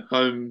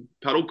 home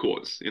paddle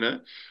courts,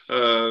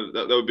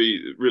 that would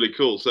be really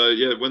cool. So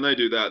when they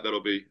do that,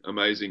 that'll be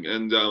amazing.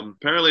 And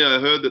apparently I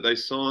heard that they've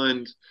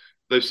signed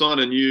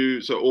a new,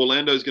 so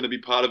Orlando's going to be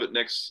part of it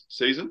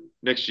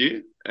next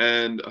year.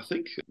 And I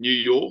think New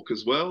York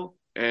as well.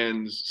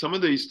 And some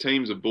of these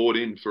teams are bought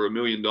in for $1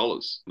 million.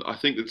 I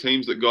think the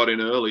teams that got in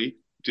early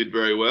did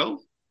very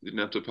well, didn't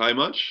have to pay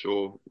much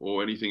or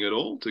anything at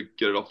all to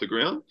get it off the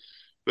ground.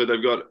 But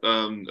they've got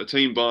a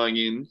team buying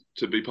in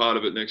to be part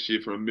of it next year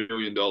for $1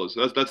 million.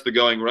 So that's the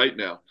going rate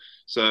now.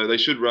 So they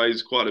should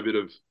raise quite a bit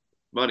of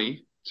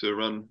money to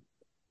run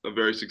a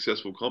very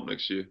successful comp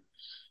next year.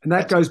 And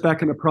that goes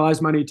back into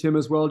prize money, Tim,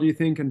 as well, do you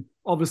think? And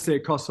obviously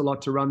it costs a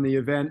lot to run the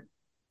event.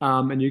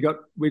 And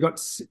we got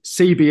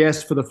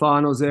CBS for the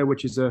finals there,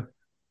 which is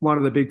one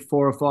of the big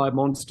 4 or 5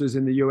 monsters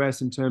in the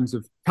US in terms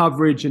of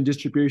coverage and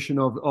distribution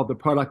of the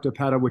product of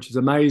padel, which is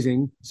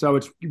amazing. So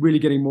it's really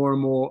getting more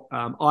and more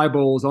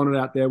eyeballs on it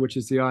out there, which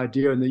is the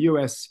idea. And the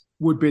US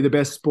would be the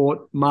best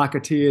sport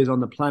marketeers on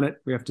the planet,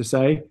 we have to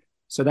say.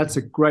 So that's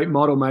a great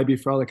model maybe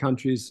for other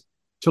countries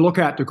to look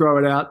at, to grow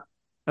it out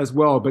as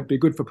well, but be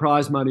good for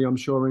prize money, I'm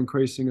sure,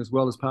 increasing as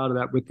well as part of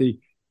that with the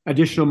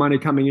additional money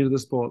coming into the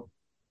sport.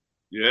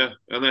 Yeah,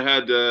 and they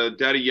had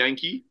Daddy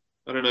Yankee.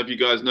 I don't know if you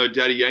guys know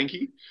Daddy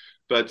Yankee,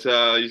 but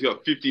he's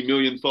got 50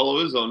 million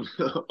followers on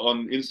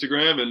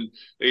Instagram, and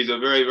he's a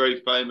very,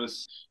 very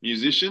famous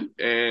musician.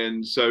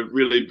 And so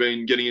really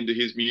been getting into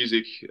his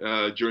music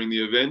during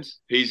the event.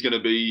 He's going to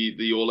be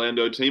the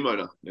Orlando team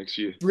owner next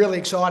year. Really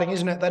exciting,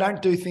 isn't it? They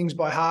don't do things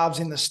by halves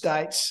in the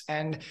States.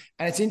 And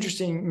it's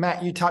interesting,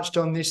 Matt, you touched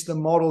on this. The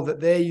model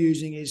that they're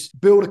using is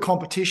build a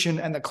competition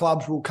and the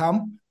clubs will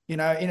come. In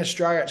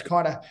Australia, it's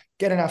kind of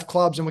get enough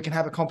clubs and we can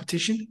have a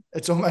competition.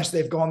 It's almost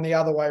they've gone the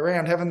other way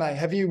around, haven't they?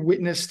 Have you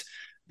witnessed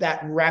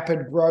that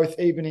rapid growth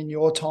even in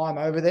your time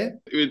over there?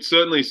 It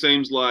certainly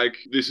seems like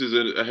this is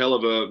a hell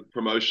of a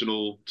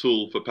promotional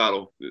tool for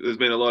padel. There's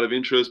been a lot of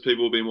interest.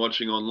 People have been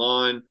watching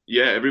online.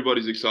 Yeah,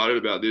 everybody's excited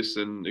about this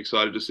and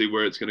excited to see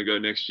where it's going to go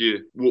next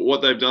year.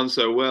 What they've done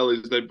so well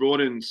is they brought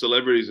in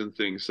celebrities and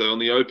things. So on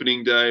the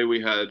opening day,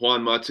 we had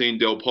Juan Martín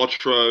del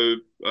Potro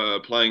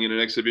playing in an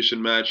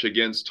exhibition match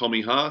against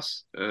Tommy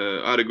Haas.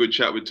 I had a good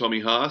chat with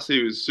Tommy Haas.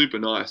 He was super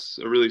nice,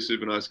 a really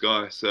super nice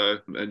guy.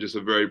 And just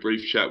a very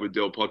brief chat with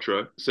Del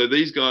Potro. So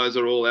these guys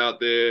are all out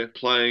there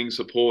playing,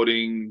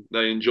 supporting.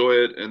 They enjoy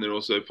it, and they're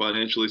also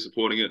financially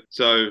supporting it.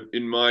 So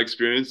in my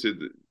experience,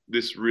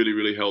 this really,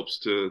 really helps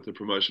to the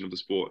promotion of the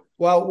sport.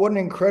 Well, what an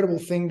incredible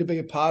thing to be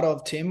a part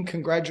of, Tim.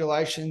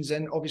 Congratulations.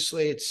 And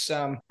obviously it's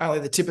only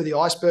the tip of the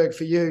iceberg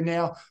for you.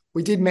 Now,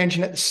 we did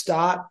mention at the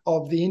start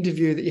of the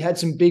interview that you had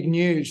some big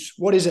news.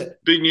 What is it?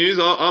 Big news.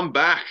 I'm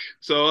back.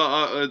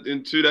 So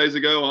in 2 days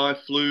ago, I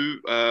flew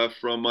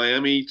from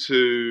Miami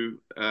to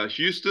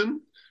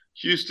Houston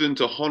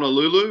to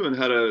Honolulu, and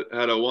had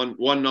a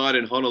one night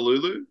in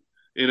Honolulu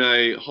in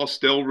a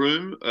hostel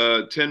room,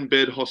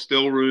 10-bed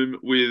hostel room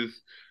with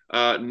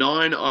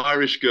 9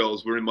 Irish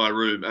girls were in my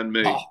room and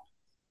me. Oh.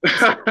 This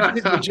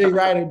is a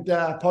G-rated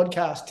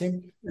podcast,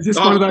 Tim. Is this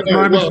one of those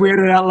moments we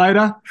edit out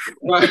later?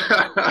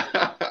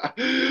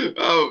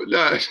 Oh,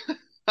 no.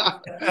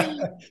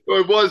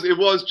 Well, it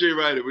was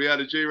G-rated. We had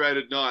a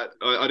G-rated night.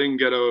 I didn't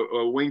get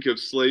a wink of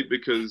sleep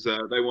because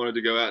they wanted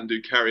to go out and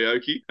do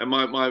karaoke, and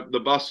the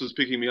bus was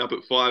picking me up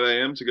at 5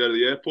 a.m. to go to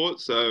the airport.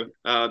 So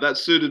that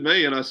suited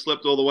me, and I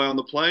slept all the way on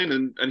the plane.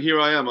 And here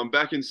I am. I'm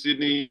back in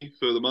Sydney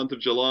for the month of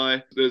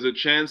July. There's a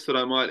chance that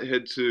I might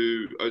head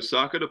to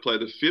Osaka to play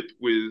the FIP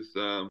with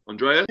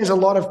Andrea. There's a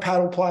lot of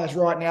paddle players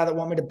right now that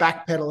want me to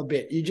backpedal a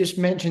bit. You just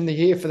mentioned the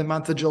year for the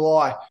month of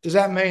July. Does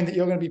that mean that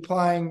you're going to be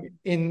playing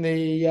in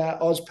the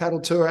Oz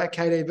Paddle Tour at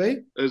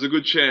KDV? There's a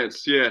good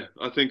chance, yeah.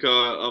 I think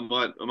I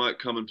might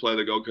come and play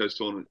the Gold Coast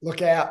tournament.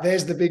 Look out!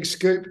 There's the big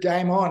scoop.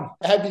 Game on.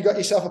 Have you got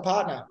yourself a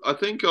partner? I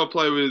think I'll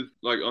play with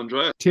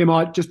Andrea. Tim,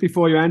 just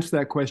before you answer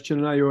that question,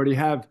 I know you already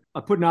have.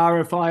 I put an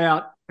RFI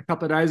out a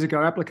couple of days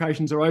ago.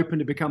 Applications are open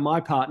to become my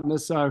partner.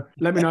 So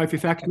let me know if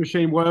your fax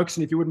machine works,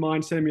 and if you wouldn't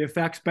mind sending me a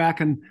fax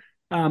back, and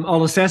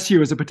I'll assess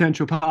you as a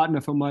potential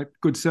partner for my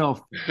good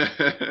self.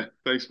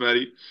 Thanks,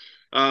 Matty.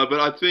 But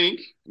I think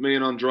me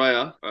and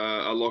Andrea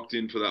are locked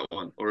in for that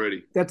one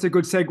already. That's a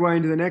good segue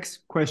into the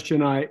next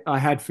question I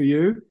had for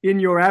you. In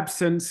your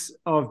absence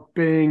of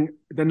being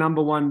the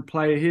number one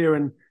player here,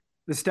 and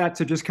the stats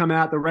have just come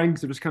out, the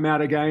ranks have just come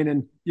out again,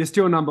 and you're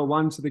still number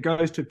one. So the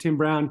ghost of Tim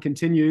Brown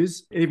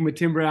continues, even with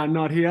Tim Brown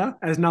not here,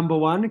 as number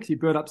one, because you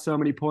built up so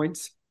many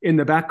points in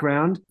the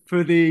background.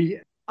 For the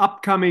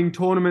upcoming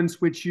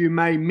tournaments which you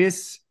may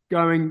miss,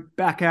 going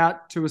back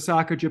out to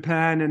Osaka,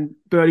 Japan, and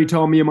Bertie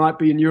told me you might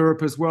be in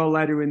Europe as well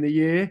later in the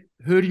year.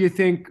 Who do you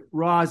think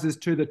rises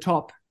to the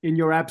top in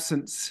your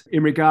absence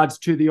in regards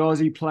to the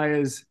Aussie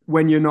players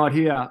when you're not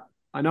here?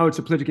 I know it's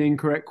a politically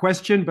incorrect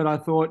question, but I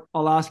thought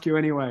I'll ask you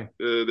anyway.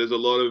 There's a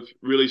lot of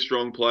really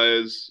strong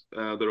players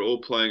that are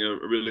all playing a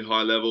really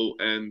high level,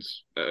 and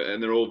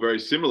they're all very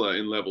similar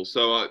in level.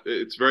 So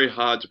it's very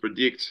hard to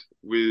predict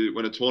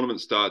when a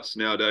tournament starts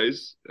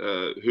nowadays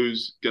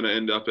who's going to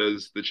end up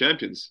as the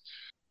champions.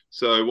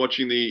 So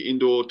watching the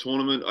indoor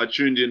tournament, I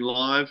tuned in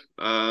live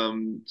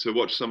to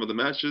watch some of the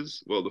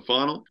matches, the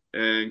final.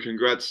 And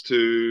congrats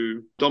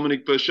to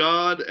Dominic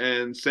Burchard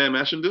and Sam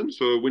Ashenden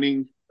for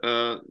winning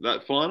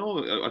that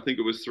final. I think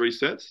it was 3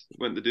 sets,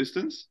 went the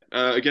distance,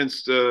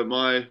 against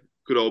my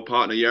good old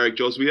partner, Jarek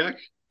Joswiak.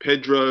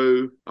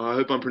 Pedro, I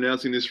hope I'm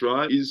pronouncing this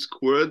right,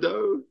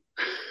 Izquierdo.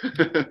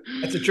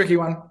 That's a tricky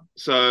one.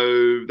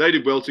 So they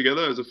did well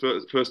together as a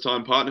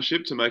first-time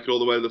partnership to make it all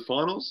the way to the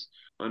finals.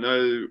 I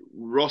know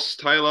Ross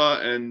Taylor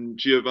and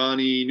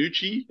Giovanni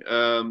Nucci,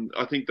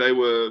 I think they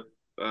were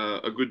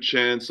a good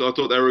chance. I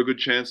thought they were a good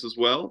chance as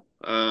well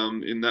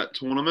in that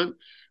tournament.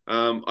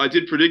 I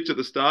did predict at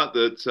the start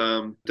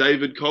that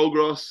David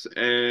Colgross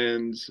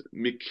and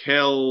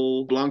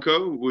Mikel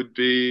Blanco would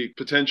be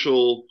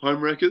potential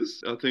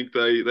homewreckers. I think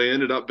they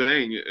ended up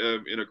being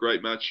in a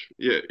great match.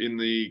 Yeah, in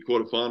the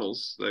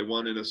quarterfinals, they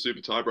won in a super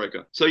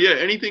tiebreaker. So yeah,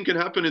 anything can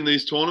happen in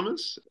these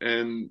tournaments,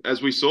 and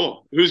as we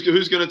saw, who's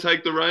going to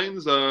take the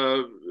reins?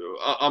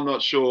 I'm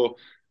not sure.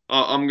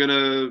 I'm going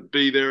to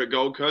be there at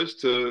Gold Coast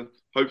to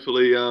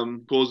hopefully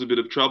cause a bit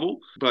of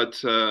trouble.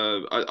 But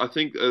I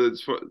think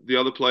for the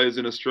other players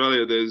in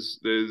Australia,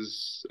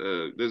 there's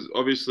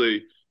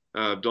obviously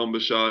Dom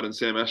Bouchard and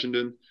Sam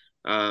Ashenden.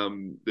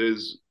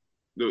 There's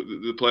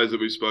the players that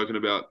we've spoken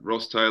about,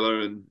 Ross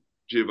Taylor and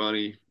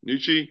Giovanni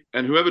Nucci,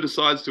 and whoever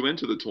decides to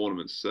enter the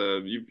tournaments.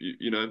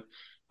 You know,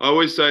 I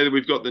always say that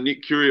we've got the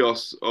Nick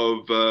Kyrgios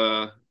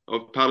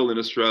of paddle in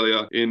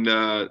Australia in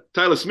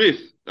Taylor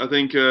Smith. I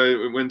think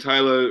when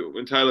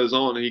Taylor's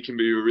on, he can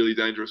be a really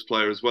dangerous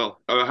player as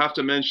well. I have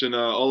to mention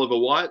Oliver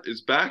White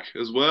is back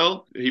as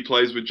well. He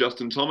plays with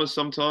Justin Thomas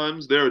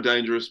sometimes. They're a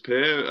dangerous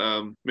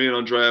pair. Me and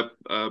Andrea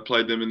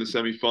played them in the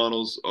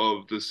semi-finals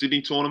of the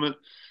Sydney tournament,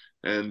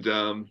 and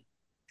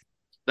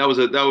that was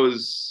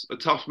a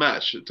tough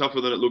match, tougher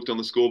than it looked on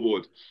the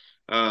scoreboard.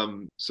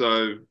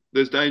 So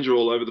there's danger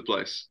all over the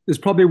place. There's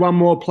probably one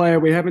more player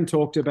we haven't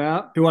talked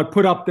about who I'd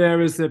put up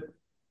there as the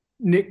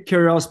Nick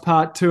Kyrgios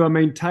part 2. I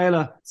mean,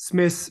 Taylor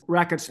Smith's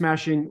racket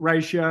smashing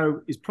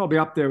ratio is probably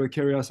up there with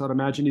Kyrgios, I'd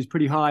imagine. He's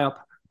pretty high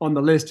up on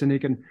the list, and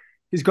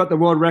he's got the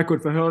world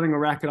record for hurling a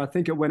racket. I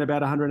think it went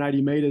about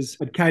 180 meters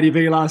at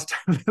KDV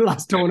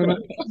last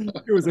tournament.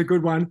 It was a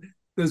good one.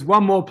 There's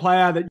one more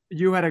player that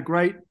you had a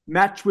great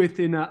match with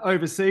in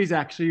overseas,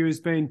 actually, who's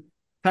been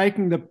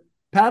taking the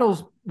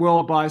paddles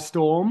world by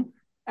storm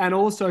and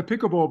also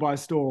pickleball by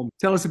storm.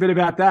 Tell us a bit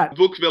about that.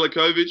 Vuk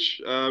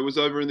Velikovic was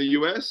over in the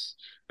US,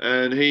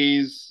 and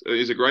he's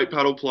a great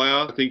paddle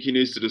player. I think he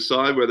needs to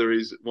decide whether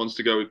he wants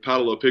to go with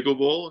paddle or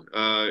pickleball.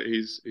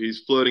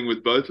 He's flirting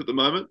with both at the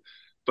moment.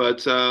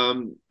 But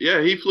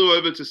yeah, he flew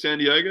over to San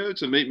Diego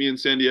to meet me in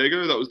San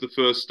Diego. That was the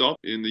first stop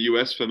in the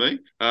US for me.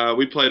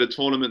 We played a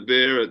tournament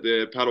there at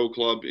their paddle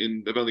club.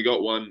 They've only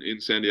got one in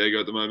San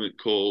Diego at the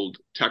moment called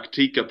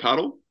Tactica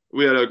Paddle.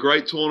 We had a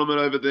great tournament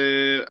over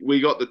there. We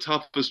got the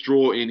toughest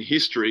draw in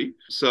history.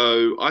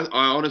 So I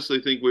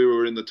honestly think we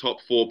were in the top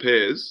 4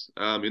 pairs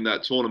in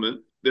that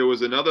tournament. There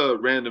was another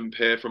random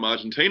pair from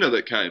Argentina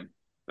that came.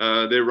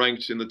 They're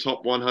ranked in the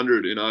top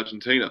 100 in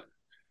Argentina.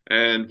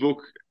 And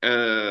Vuk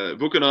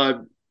and I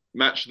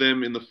matched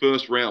them in the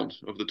first round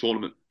of the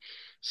tournament.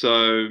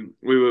 So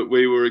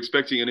we were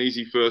expecting an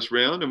easy first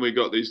round, and we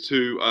got these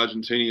two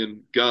Argentinian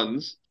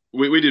guns.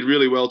 We did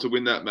really well to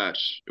win that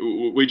match.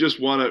 We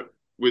just won it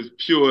with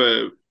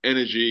pure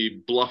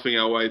energy, bluffing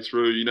our way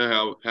through. You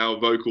know how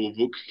vocal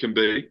Vuk can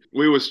be.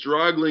 We were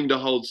struggling to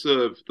hold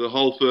serve the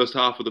whole first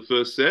half of the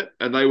first set,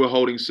 and they were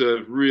holding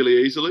serve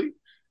really easily.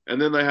 And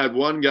then they had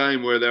one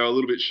game where they were a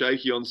little bit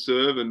shaky on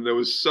serve, and there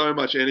was so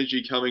much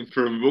energy coming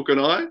from Vuk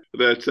and I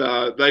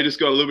that they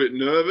just got a little bit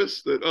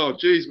nervous that, oh,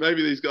 geez,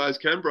 maybe these guys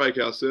can break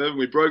our serve. And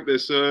we broke their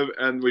serve,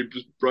 and we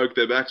just broke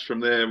their backs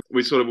from there.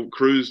 We sort of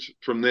cruised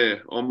from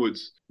there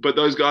onwards. But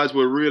those guys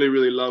were really,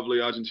 really lovely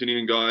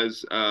Argentinian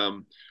guys.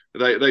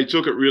 They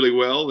took it really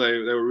well. They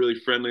were really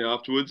friendly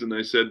afterwards, and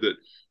they said that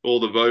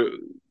all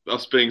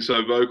us being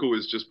so vocal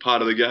was just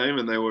part of the game,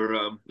 and they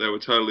were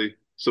totally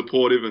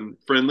supportive and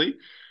friendly.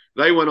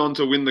 They went on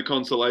to win the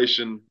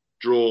consolation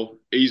draw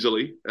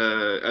easily,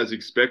 as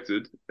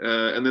expected.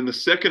 And then the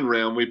second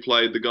round, we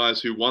played the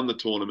guys who won the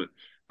tournament,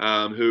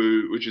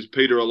 which is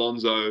Peter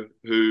Alonso,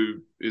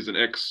 who is an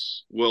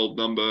ex-world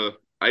number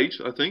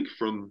 8, I think,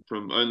 from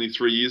only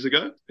 3 years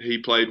ago. He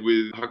played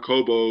with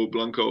Jacobo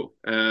Blanco,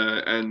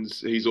 and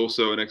he's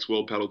also an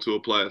ex-World Padel Tour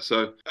player.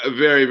 So a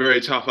very, very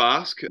tough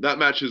ask. That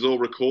match is all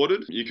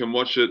recorded. You can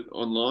watch it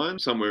online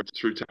somewhere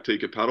through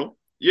Tactica Padel.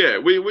 Yeah,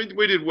 we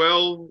did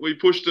well. We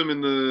pushed them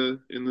in the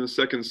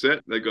second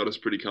set. They got us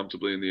pretty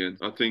comfortably in the end.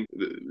 I think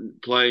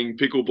playing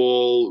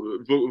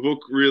pickleball, Vuk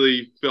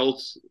really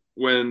felt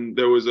when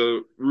there was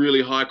a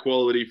really high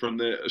quality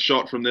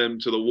shot from them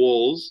to the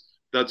walls.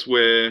 That's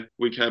where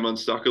we came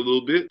unstuck a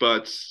little bit.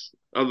 But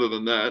other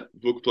than that,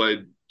 Vuk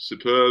played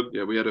superb.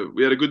 Yeah, we had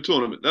a good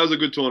tournament. That was a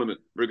good tournament,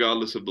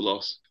 regardless of the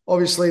loss.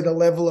 Obviously, the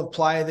level of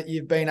play that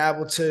you've been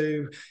able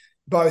to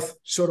both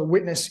sort of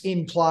witness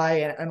in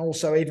play and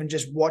also even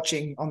just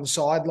watching on the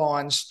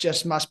sidelines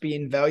just must be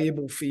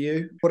invaluable for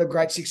you. What a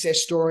great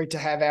success story to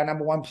have our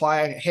number one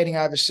player heading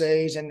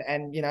overseas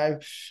and you know,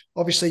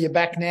 obviously you're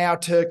back now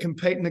to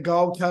compete in the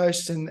Gold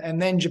Coast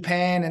and then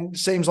Japan, and it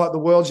seems like the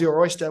world's your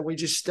oyster. We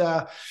just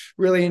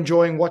really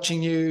enjoying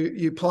watching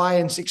you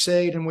play and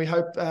succeed, and we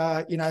hope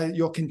you know,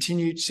 your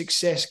continued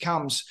success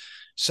comes.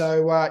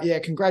 So yeah,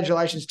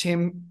 congratulations,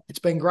 Tim. It's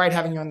been great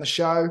having you on the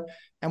show,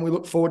 and we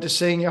look forward to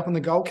seeing you up on the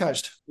Gold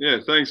Coast. Yeah,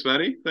 thanks,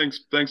 Matty.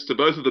 Thanks to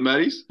both of the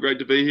Matties. Great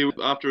to be here.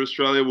 After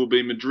Australia will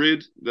be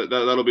Madrid.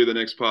 That'll be the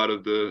next part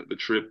of the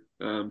trip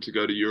to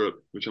go to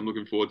Europe, which I'm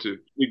looking forward to.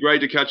 It'll be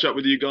great to catch up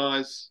with you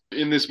guys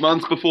in this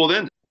month before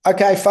then.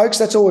 Okay, folks,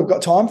 that's all we've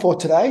got time for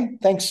today.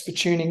 Thanks for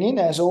tuning in,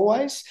 as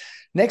always.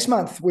 Next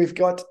month, we've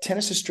got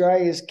Tennis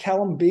Australia's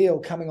Callum Beale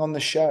coming on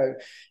the show.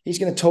 He's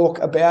going to talk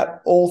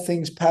about all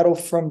things paddle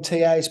from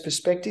TA's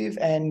perspective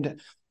and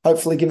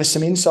hopefully give us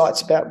some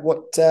insights about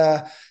what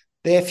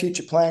their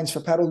future plans for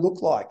paddle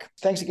look like.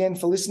 Thanks again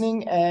for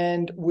listening,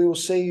 and we will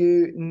see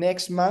you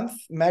next month.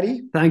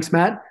 Matty? Thanks,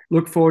 Matt.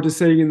 Look forward to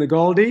seeing you in the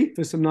Goldie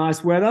for some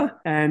nice weather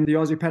and the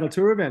Aussie Paddle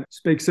Tour event.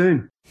 Speak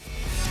soon.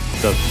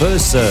 The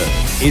First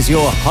Serve is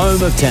your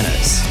home of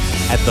tennis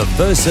at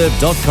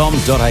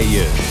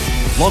thefirstserve.com.au.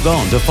 Log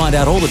on to find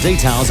out all the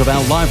details of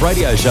our live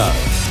radio show,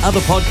 other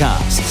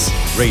podcasts,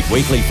 read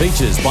weekly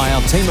features by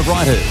our team of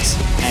writers,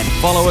 and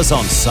follow us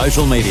on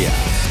social media,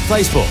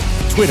 Facebook,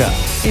 Twitter,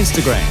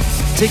 Instagram,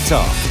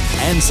 TikTok,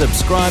 and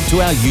subscribe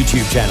to our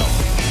YouTube channel.